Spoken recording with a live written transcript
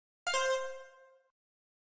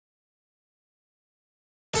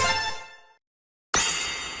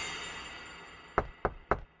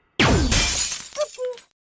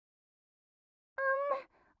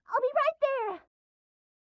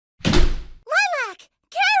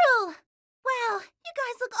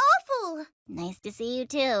Nice to see you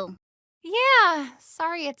too. Yeah,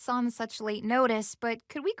 sorry it's on such late notice, but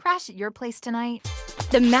could we crash at your place tonight?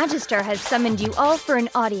 The Magister has summoned you all for an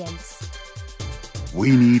audience.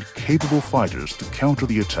 We need capable fighters to counter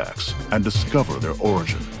the attacks and discover their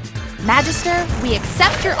origin. Magister, we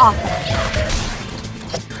accept your offer.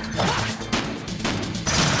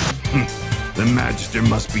 The Magister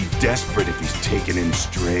must be desperate if he's taken in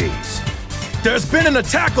strays. There's been an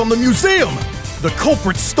attack on the museum! The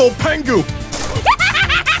culprits stole Pengu!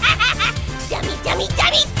 Dummy, dummy,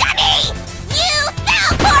 dummy, dummy! You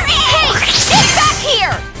fell for it! Hey! Get back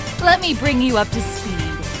here! Let me bring you up to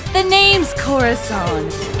speed. The name's Corazon,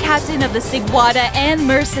 captain of the Sigwada and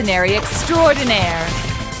mercenary extraordinaire.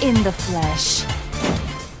 In the flesh.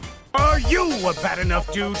 Are you a bad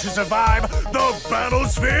enough dude to survive the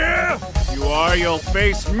battlesphere? You are, you'll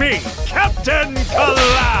face me, Captain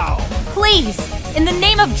Kalau! Please, in the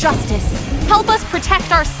name of justice, help us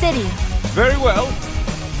protect our city. Very well.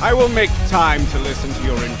 I will make time to listen to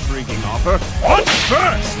your intriguing offer. But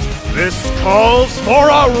first, this calls for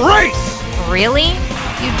a race! Really?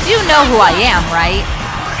 You do know who I am, right?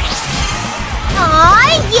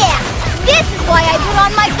 Aw, yeah! This is why I put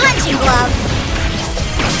on my punching gloves!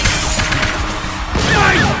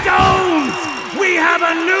 My stones! We have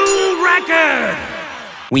a new record!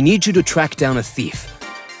 We need you to track down a thief.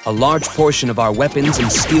 A large portion of our weapons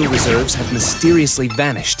and steel reserves have mysteriously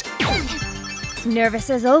vanished. Nervous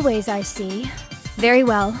as always, I see. Very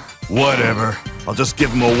well. Whatever. I'll just give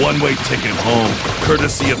him a one-way ticket home,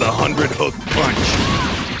 courtesy of the 100-hook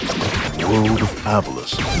punch. The world of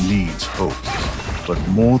Avalis needs hope. But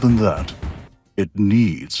more than that, it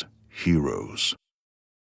needs heroes.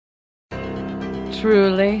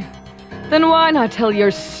 Truly? Then why not tell your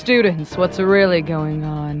students what's really going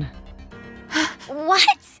on? What?